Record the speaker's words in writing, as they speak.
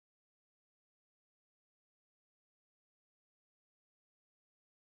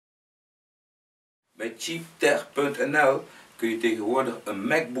Bij cheaptech.nl kun je tegenwoordig een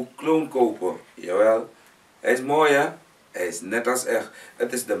MacBook Kloon kopen. Jawel, hij is mooi hè? Hij is net als echt.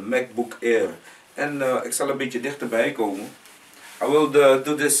 Het is de MacBook Air. En ik zal een beetje dichterbij komen. I will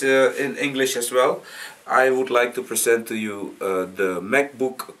do this in English as well. I would like to present to you the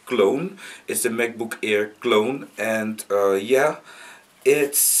MacBook Kloon. It's the MacBook Air clone, and yeah,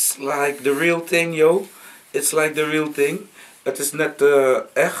 it's like the real thing, yo. It's like the real thing. Het is net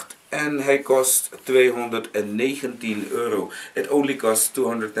echt en hij kost 219 euro. It only costs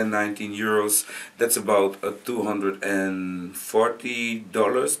 219 euros. That's about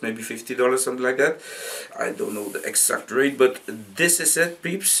 $240, maybe $50, something like that. I don't know the exact rate, but this is it,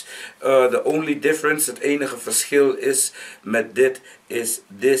 peeps. The only difference, het enige verschil is met dit is,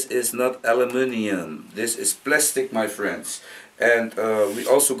 this is not aluminium. This is plastic, my friends. And we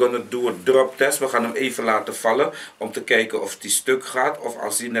also gonna do a drop test. We gaan hem even laten vallen om te kijken of die stuk gaat of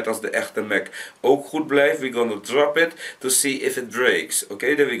als hij net als de echte Mac ook goed blijft. We're gonna drop it to see if it breaks.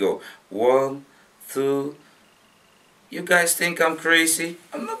 Okay, there we go. 1, 2. You guys think I'm crazy?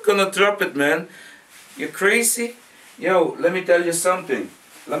 I'm not gonna drop it, man. You're crazy? Yo, let me tell you something.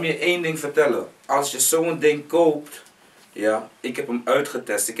 Laat me je één ding vertellen. Als je zo'n ding koopt, ja, ik heb hem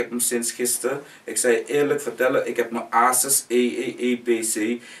uitgetest. Ik heb hem sinds gisteren. Ik zal je eerlijk vertellen, ik heb mijn Asus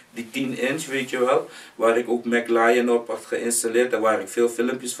EEE-PC, die 10 inch, weet je wel, waar ik ook Mac Lion op had geïnstalleerd en waar ik veel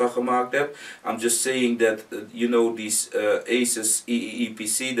filmpjes van gemaakt heb. I'm just saying that, you know, these Asus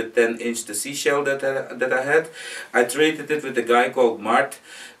EEE-PC, the 10 inch, the seashell that I had. I traded it with a guy called Markt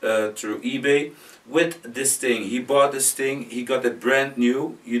through eBay. With this thing, he bought this thing, he got it brand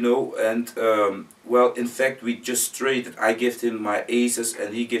new, you know, and well, in fact, we just traded. I gave him my Asus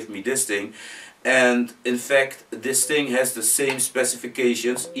and he gave me this thing, and in fact, this thing has the same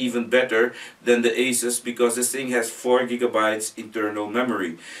specifications, even better than the Asus, because this thing has 4 GB internal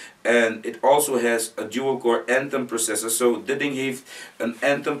memory. And it also has a dual-core Anthem processor. So dit ding heeft een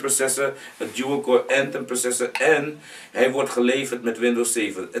Anthem processor, een dual-core Anthem processor, en hij wordt geleverd met Windows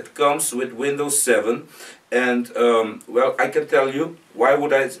 7. It comes with Windows 7. And well, I can tell you why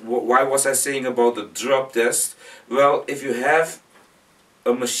was I saying about the drop test? Well, if you have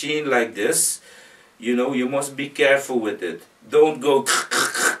a machine like this, you know, you must be careful with it. Don't go,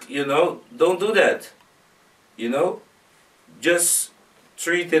 you know, don't do that. You know, just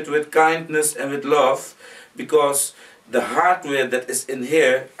treat it with kindness and with love, because the hardware that is in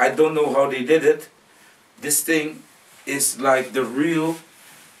here, I don't know how they did it. This thing is like the real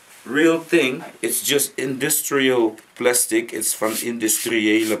thing. It's just industrial plastic. It's from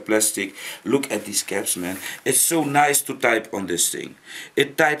industriële plastic. Look at these caps, man. It's so nice to type on this thing.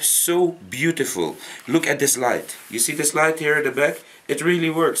 It types so beautiful. Look at this light. You see this light here at the back? It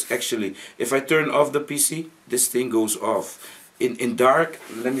really works, actually. If I turn off the PC, this thing goes off. In dark,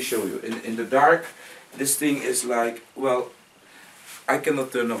 let me show you. In the dark, this thing is like, well, I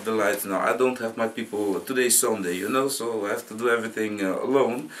cannot turn off the lights now. I don't have my people. Today's Sunday, you know, so I have to do everything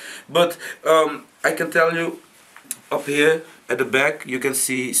alone. But I can tell you, up here at the back, you can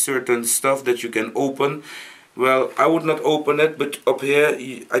see certain stuff that you can open. Well, I would not open it, but up here,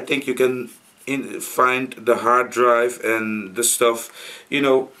 I think you can find the hard drive and the stuff, you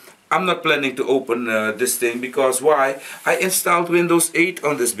know. I'm not planning to open this thing, because why? I installed Windows 8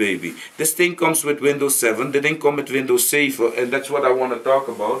 on this baby. This thing comes with Windows 7. The thing comes with Windows 7, and that's what I want to talk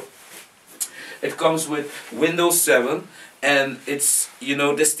about. It comes with Windows 7, and it's, you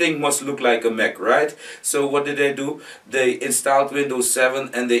know, this thing must look like a Mac, right? So what did they do? They installed Windows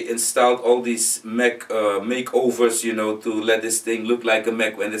 7 and they installed all these Mac makeovers, you know, to let this thing look like a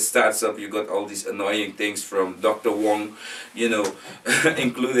Mac. When it starts up, you got all these annoying things from Dr. Wong, you know,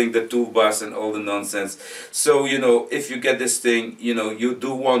 including the toolbars and all the nonsense. So, you know, if you get this thing, you know, you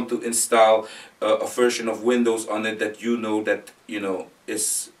do want to install a version of Windows on it that you know,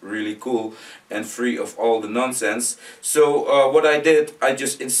 is really cool and free of all the nonsense. So what I did, I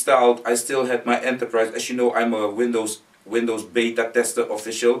just installed, I still had my enterprise. As you know, I'm a Windows beta tester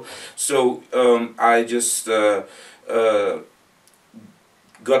official. So I just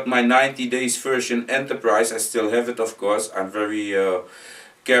got my 90 days version enterprise. I still have it, of course. I'm very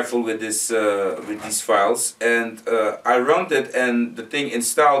careful with this with these files, and I run it and the thing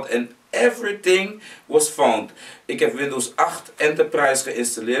installed and everything was found. Ik heb Windows 8 Enterprise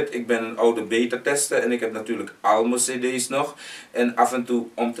geïnstalleerd. Ik ben een oude beta tester en ik heb natuurlijk al mijn cd's nog. En af en toe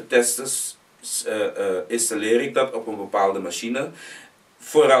om te testen installeer ik dat op een bepaalde machine.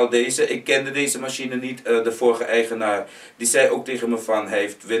 Vooral deze. Ik kende deze machine niet. De vorige eigenaar die zei ook tegen me van hij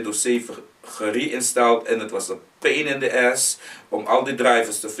heeft Windows 7 gereinstalled en het was een pain in the ass om al die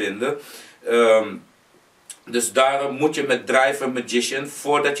drivers te vinden. Dus daarom moet je met Driver Magician,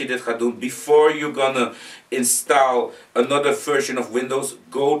 voordat je dit gaat doen, before you're gonna install another version of Windows,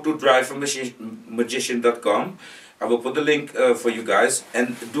 go to drivermagician.com. I will put the link for you guys, and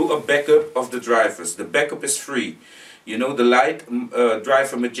do a backup of the drivers. The backup is free. You know, the Lite,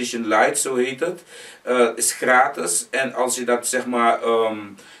 Driver Magician Lite, zo heet het, is gratis. En als je dat zeg maar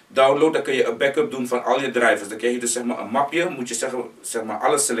download, dan kun je een backup doen van al je drivers. Dan krijg je dus zeg maar een mapje, moet je zeg maar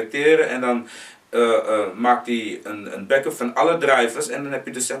alles selecteren en dan maakt hij een backup van alle drivers. En dan heb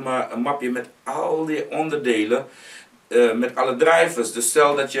je dus zeg maar een mapje met al die onderdelen. Met alle drivers. Dus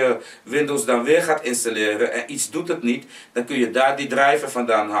stel dat je Windows dan weer gaat installeren en iets doet het niet, dan kun je daar die driver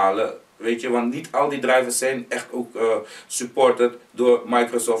vandaan halen. Weet je, want niet al die drivers zijn echt ook supported door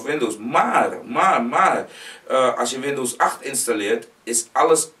Microsoft Windows. Maar, als je Windows 8 installeert, is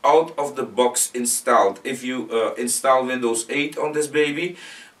alles out of the box installed. If you install Windows 8 on this baby,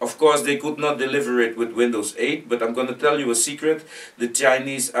 of course they could not deliver it with Windows 8, but I'm going to tell you a secret. The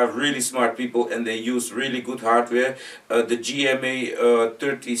Chinese are really smart people and they use really good hardware. The GMA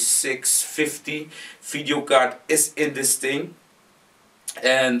 3650 video card is in this thing.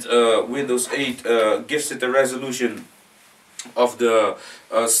 And Windows 8 gives it a resolution of the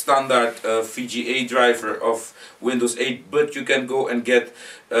standard VGA driver of Windows 8, but you can go and get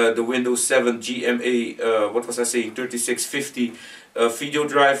the Windows 7 GMA, what was I saying, 3650 video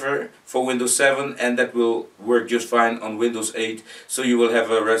driver for Windows 7, and that will work just fine on Windows 8. So you will have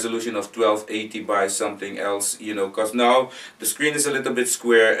a resolution of 1280 by something else, you know, because now the screen is a little bit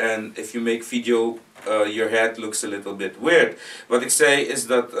square, and if you make video, your head looks a little bit weird. Wat ik zei is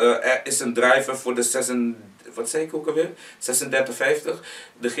dat er is een driver voor de 3650,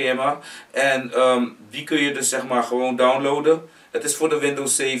 de GMA. En die kun je dus zeg maar gewoon downloaden. Het is voor de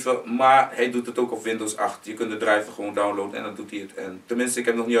Windows 7, maar hij doet het ook op Windows 8. Je kunt de driver gewoon downloaden en dan doet hij het. En tenminste, ik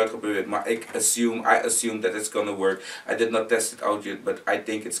heb het nog niet uitgeprobeerd, maar I assume that it's gonna work. I did not test it out yet, but I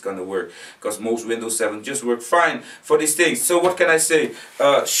think it's gonna work. Because most Windows 7 just work fine for these things. So what can I say?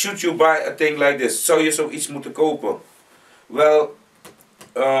 Should you buy a thing like this? Zou je zoiets moeten kopen? Well,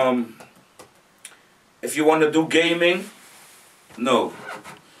 if you want to do gaming, no.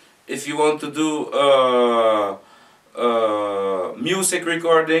 If you want to do music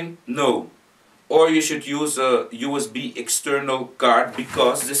recording, no. Or you should use a USB external card,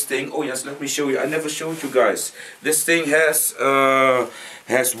 because this thing, oh yes, let me show you, I never showed you guys. This thing has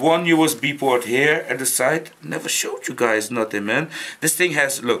one USB port here at the side. Never showed you guys nothing, man. This thing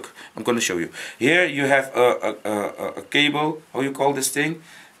has, look, I'm gonna show you. Here you have a cable, how you call this thing?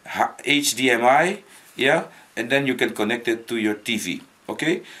 HDMI, yeah, and then you can connect it to your TV.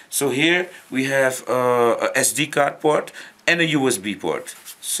 Okay, so here we have a SD card port and a USB port.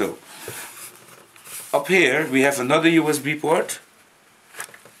 So up here we have another USB port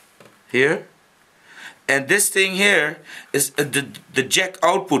here, and this thing here is the jack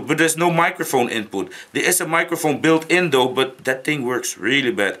output, but there's no microphone input. There is a microphone built in though, but that thing works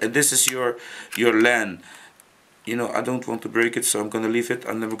really bad. And this is your LAN. You know, I don't want to break it, so I'm gonna leave it.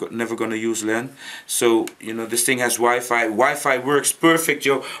 I'm never gonna use LAN. So you know, this thing has Wi-Fi. Wi-Fi works perfect,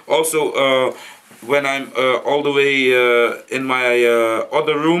 yo. Also, when I'm all the way in my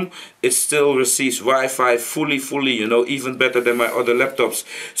other room, it still receives Wi-Fi fully. You know, even better than my other laptops.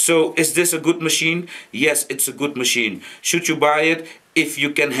 So, is this a good machine? Yes, it's a good machine. Should you buy it? If you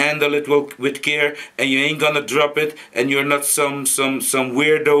can handle it with care, and you ain't gonna drop it, and you're not some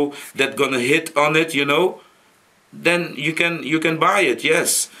weirdo that gonna hit on it, you know, then you can buy it.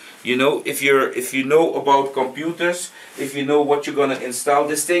 Yes, you know, if you know about computers, if you know what you're gonna install.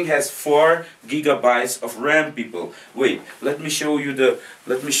 This thing has 4 gigabytes of RAM, people. Wait, let me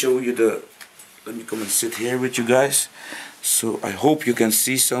come and sit here with you guys, so I hope you can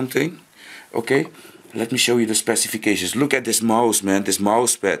see something. Okay, let me show you the specifications. Look at this mouse, man, this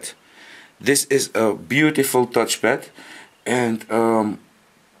mouse pad. This is a beautiful touchpad, and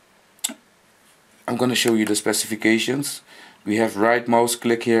I'm gonna show you the specifications. We have right mouse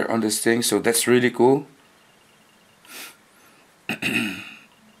click here on this thing, so that's really cool.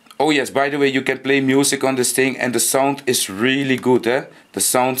 Oh yes, by the way, you can play music on this thing, and the sound is really good, eh? The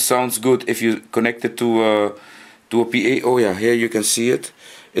sound sounds good if you connect it to a PA. Oh yeah, here you can see it.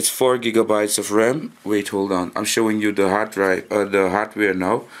 It's 4 gigabytes of RAM. Wait, hold on. I'm showing you the hard drive, the hardware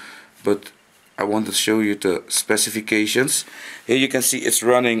now, but I want to show you the specifications. Here you can see it's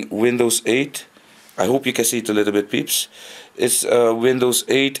running Windows 8. I hope you can see it a little bit, peeps. It's Windows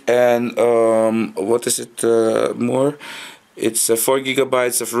 8 and what is it more? It's 4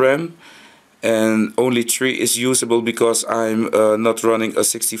 gigabytes of RAM, and only 3 is usable because I'm not running a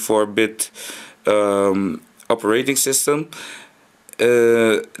 64-bit operating system.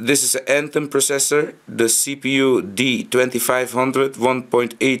 This is an Anthem processor, the CPU D2500,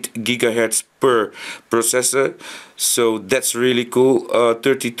 1.8 gigahertz per processor, so that's really cool.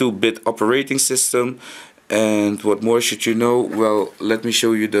 32-bit operating system. And what more should you know? Well, let me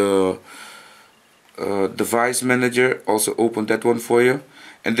show you the device manager. Also open that one for you.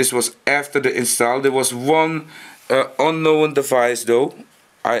 And this was after the install. There was one unknown device though.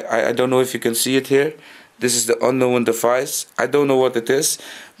 I don't know if you can see it here. This is the unknown device. I don't know what it is,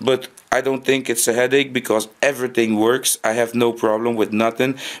 but I don't think it's a headache because everything works. I have no problem with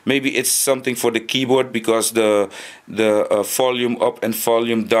nothing. Maybe it's something for the keyboard because the volume up and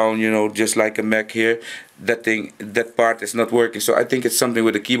volume down, you know, just like a Mac here, that part is not working. So I think it's something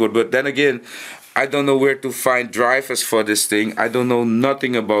with the keyboard. But then again, I don't know where to find drivers for this thing. I don't know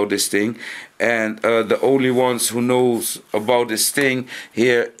nothing about this thing, and the only ones who knows about this thing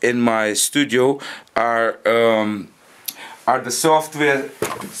here in my studio are the software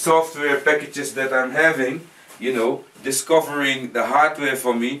packages that I'm having, you know, discovering the hardware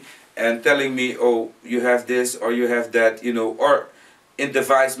for me and telling me, oh, you have this or you have that, you know. Or in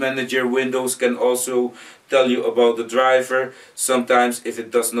Device Manager, Windows can also tell you about the driver sometimes if it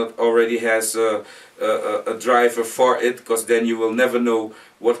does not already has a driver for it, because then you will never know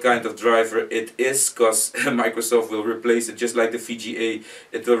what kind of driver it is, because Microsoft will replace it just like the VGA.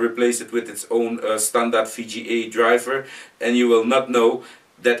 It will replace it with its own standard VGA driver, and you will not know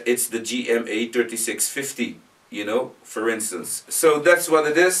that it's the GMA 3650, you know, for instance. So that's what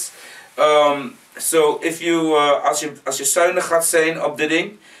it is. So if you, als je zuinig gaat zijn op dit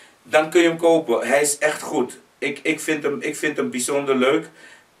ding, dan kun je hem kopen. Hij is echt goed. Ik vind hem bijzonder leuk.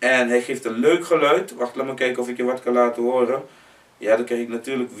 En hij geeft een leuk geluid. Wacht, laat me kijken of ik je wat kan laten horen. Ja, dan krijg ik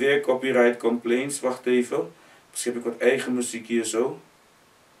natuurlijk weer copyright complaints. Wacht even. Misschien heb ik wat eigen muziek hier zo.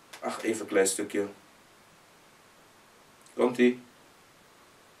 Ach, even een klein stukje. Komt-ie.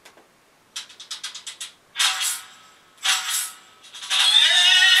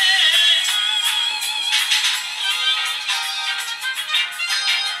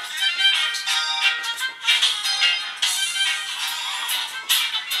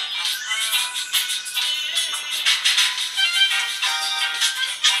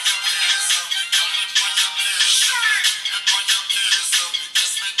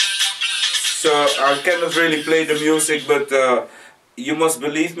 So I cannot really play the music, but you must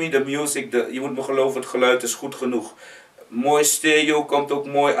believe me, the music, je moet me geloven, het geluid is goed genoeg. Mooi stereo, komt ook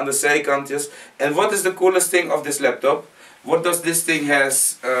mooi aan de zijkantjes. And what is the coolest thing of this laptop? What does this thing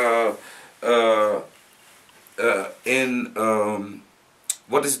has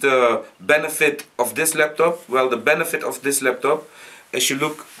what is the benefit of this laptop? Well, the benefit of this laptop, as you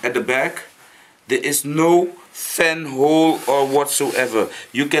look at the back, there is no fan hole or whatsoever.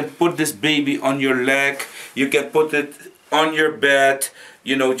 You can put this baby on your leg, you can put it on your bed,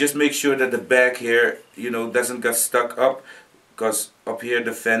 you know, just make sure that the back here, you know, doesn't get stuck up, because up here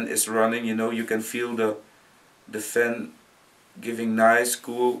the fan is running, you know, you can feel the fan giving nice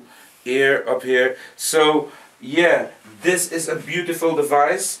cool air up here. So yeah, this is a beautiful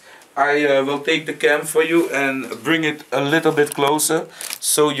device. I will take the cam for you and bring it a little bit closer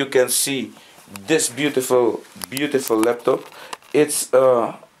so you can see this beautiful laptop. It's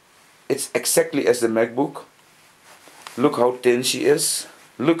exactly as the MacBook. Look how thin she is.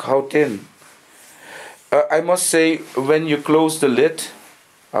 Look how thin. I must say, when you close the lid,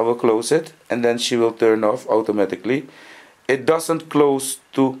 I will close it and then she will turn off automatically. It doesn't close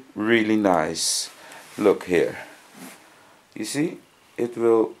too really nice. Look here. You see, it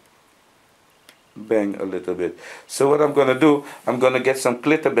will bang a little bit. So what I'm gonna do, I'm gonna get some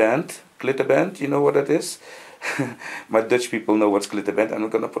glitter band, you know what that is? My Dutch people know what's glitter band. I'm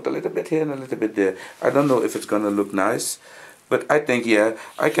gonna put a little bit here and a little bit there. I don't know if it's gonna look nice, but I think, yeah,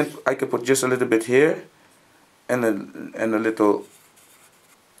 I can put just a little bit here and a little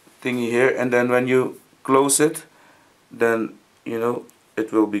thingy here, and then when you close it, then, you know,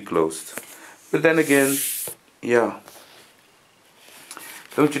 it will be closed. But then again, yeah,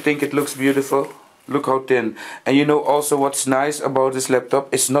 don't you think it looks beautiful? Look how thin. And you know also what's nice about this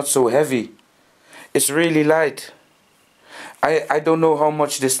laptop? It's not so heavy. It's really light. I don't know how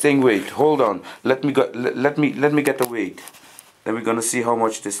much this thing weighs. Hold on. Let me get the weight. Then we're gonna see how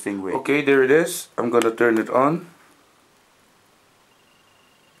much this thing weighs. Okay, there it is. I'm gonna turn it on.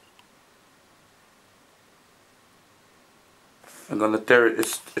 I'm gonna tear it.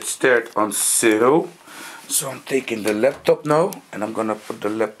 It's teared on 0. So I'm taking the laptop now and I'm gonna put the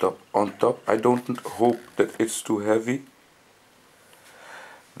laptop on top. I don't hope that it's too heavy.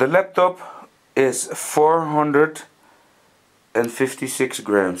 The laptop is 456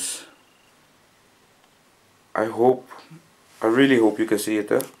 grams. I hope I really hope you can see it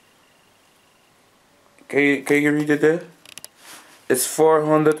there. Can you read it there? It's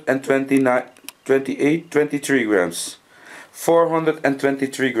 23 grams.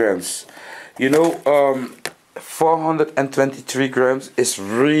 423 grams. You know, 423 grams is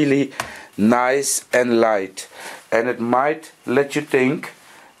really nice and light, and it might let you think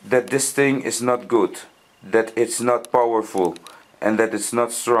that this thing is not good, that it's not powerful, and that it's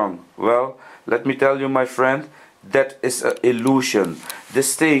not strong. Well, let me tell you, my friend, that is an illusion.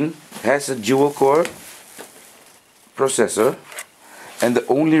 This thing has a dual core processor, and the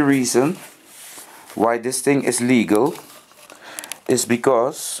only reason why this thing is legal is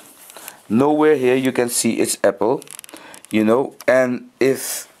because nowhere here you can see it's Apple, you know. And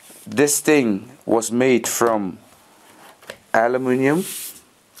if this thing was made from aluminium,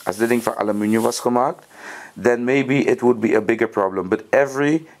 als dit ding van aluminium was gemaakt, then maybe it would be a bigger problem. But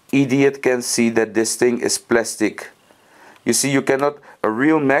every idiot can see that this thing is plastic. You see, you cannot, a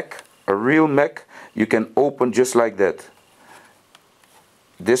real Mac, you can open just like that.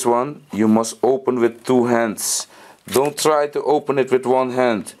 This one you must open with 2 hands. Don't try to open it with 1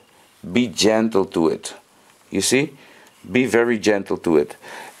 hand. Be gentle to it. You see? Be very gentle to it.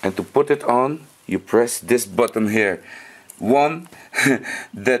 And to put it on, you press this button here. One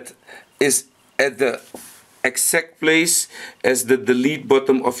that is at the exact place as the delete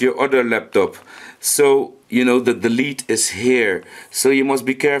button of your other laptop. So, you know, the delete is here. So you must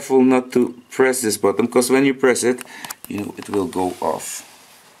be careful not to press this button, because when you press it, you know, it will go off.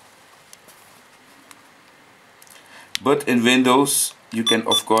 But in Windows, you can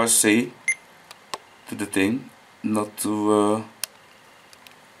of course say to the thing not to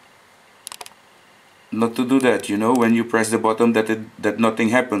do that, you know, when you press the button, that nothing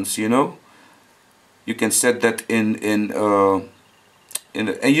happens, you know. You can set that and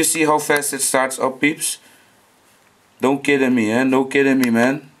you see how fast it starts up, peeps. Don't kidding me, eh? No kidding me,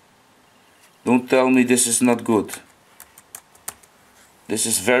 man. Don't tell me this is not good. This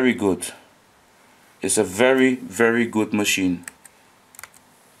is very good. It's a very, very good machine.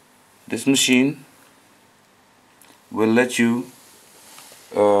 This machine will let you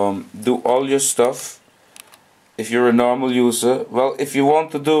do all your stuff if you're a normal user. Well, if you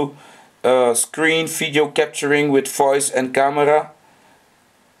want to do screen video capturing with voice and camera,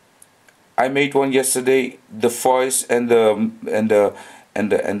 I made one yesterday. The voice and the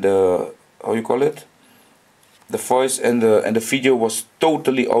how you call it? The voice and the video was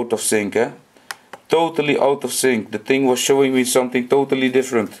totally out of sync, eh? Totally out of sync. The thing was showing me something totally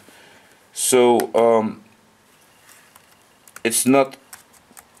different. So it's not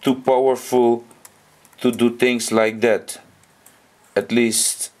too powerful to do things like that. At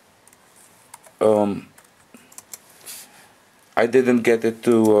least I didn't get it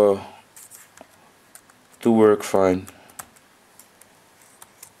to work fine.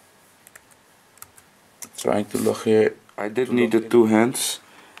 Trying to look here. I did need the 2 hands.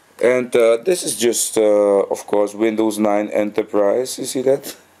 And this is just of course Windows 9 Enterprise. You see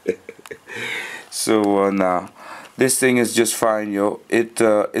that? So now this thing is just fine, yo.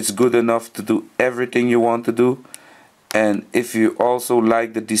 It's good enough to do everything you want to do. And if you also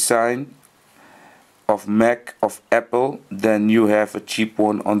like the design of Mac of Apple, then you have a cheap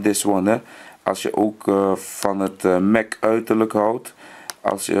one on this one, hè? Als je ook van het Mac uiterlijk houdt,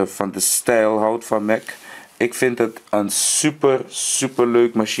 als je van de stijl houdt van Mac. Ik vind het een super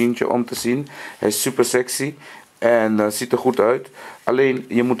leuk machientje om te zien. Hij is super sexy en ziet er goed uit. Alleen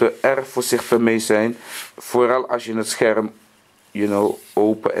je moet er erg voorzichtig mee zijn. Vooral als je het scherm, you know,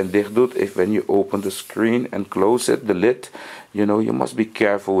 open en dicht doet. If when you open the screen and close it, the lid, you know, you must be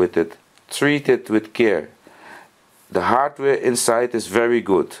careful with it. Treat it with care. The hardware inside is very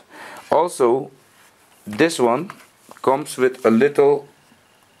good. Also, this one comes with a little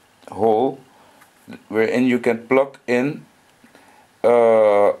hole wherein you can plug in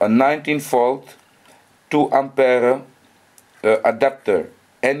a 19 volt 2 ampere adapter.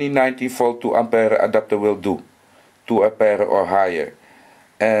 Any 19 volt 2 ampere adapter will do, 2 ampere or higher.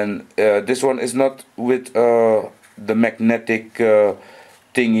 And this one is not with the magnetic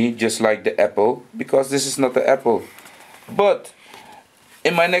thingy, just like the Apple, because this is not the Apple. But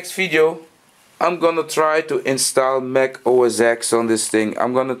in my next video, I'm gonna try to install Mac OS X on this thing.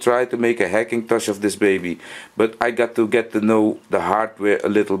 I'm gonna try to make a hacking touch of this baby. But I got to get to know the hardware a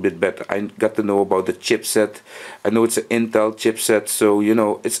little bit better. I got to know about the chipset. I know it's an Intel chipset, so you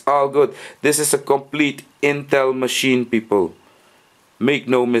know, it's all good. This is a complete Intel machine, people. Make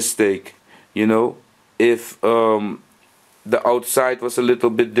no mistake. You know, if the outside was a little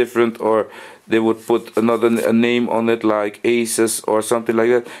bit different, or they would put a name on it like Asus or something like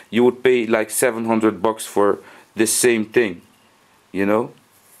that, you would pay like $700 for this same thing. you know,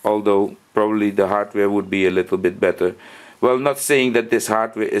 although probably the hardware would be a little bit better. Well, not saying that this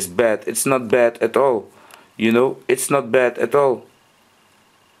hardware is bad. It's not bad at all. You know, it's not bad at all.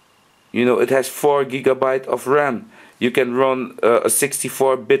 You know, it has 4 GB of RAM. You can run a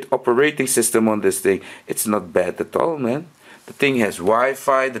 64-bit operating system on this thing. It's not bad at all, man. The thing has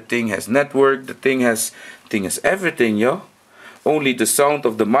Wi-Fi, the thing has network, the thing has everything, yo. Only the sound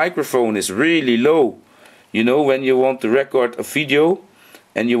of the microphone is really low. You know, when you want to record a video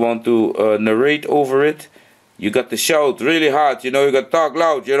and you want to narrate over it, you got to shout really hard, you know, you got to talk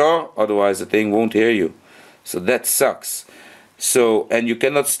loud, you know, otherwise the thing won't hear you. So that sucks. So, and you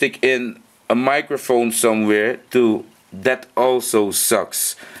cannot stick in a microphone somewhere too. That also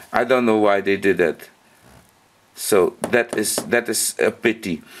sucks. I don't know why they did that. So that is a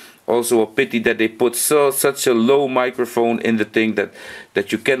pity. Also a pity that they put such a low microphone in the thing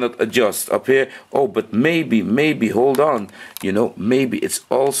that you cannot adjust up here. Oh, but maybe hold on, you know, maybe it's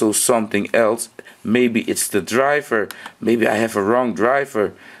also something else. Maybe it's the driver. Maybe I have a wrong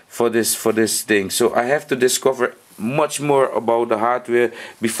driver for this thing. So I have to discover much more about the hardware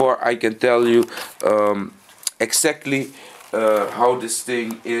before I can tell you exactly how this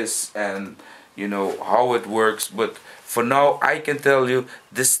thing is and, you know, how it works. But for now I can tell you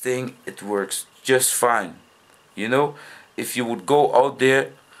this thing, it works just fine. You know, if you would go out there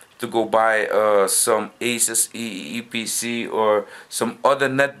to go buy some Asus EPC or some other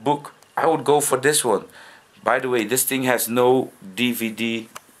netbook, I would go for this one. By the way, this thing has no DVD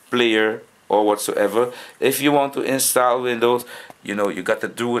player or whatsoever. If you want to install Windows, you know, you got to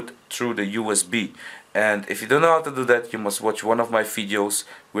do it through the USB. And if you don't know how to do that, you must watch one of my videos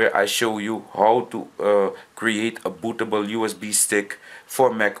where I show you how to create a bootable USB stick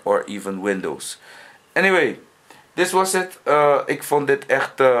for Mac or even Windows. Anyway, this was it. Ik vond dit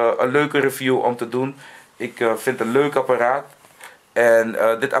echt een leuke review om te doen. Ik vind het een leuk apparaat. En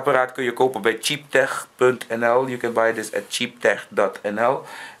dit apparaat kun je kopen bij cheaptech.nl. You can buy this at cheaptech.nl.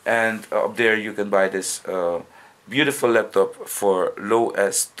 And up there you can buy this beautiful laptop for low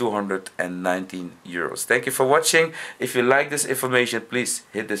as €219. Thank you for watching. If you like this information, please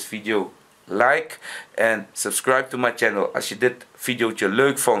hit this video like and subscribe to my channel. Als je dit videootje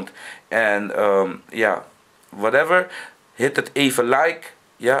leuk vond en ja, whatever, hit het even like.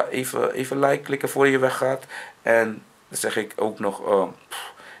 Ja, even like klikken voor je weggaat. En dan zeg ik ook nog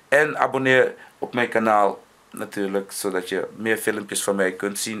en abonneer op mijn kanaal natuurlijk, zodat je meer filmpjes van mij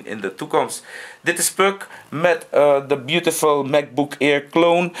kunt zien in de toekomst. Dit is Puk met de beautiful MacBook Air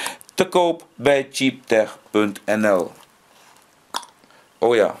Kloon, te koop bij cheaptech.nl.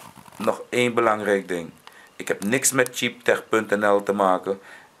 Oh ja, nog één belangrijk ding. Ik heb niks met cheaptech.nl te maken.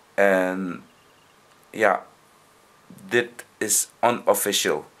 En ja, dit is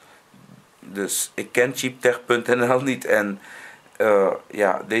unofficial. Dus ik ken cheaptech.nl niet. En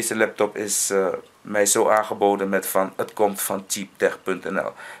ja, deze laptop is mij zo aangeboden met van het komt van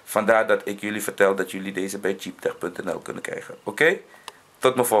cheaptech.nl. Vandaar dat ik jullie vertel dat jullie deze bij cheaptech.nl kunnen krijgen. Oké?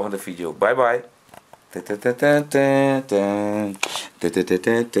 Tot mijn volgende video. Bye bye.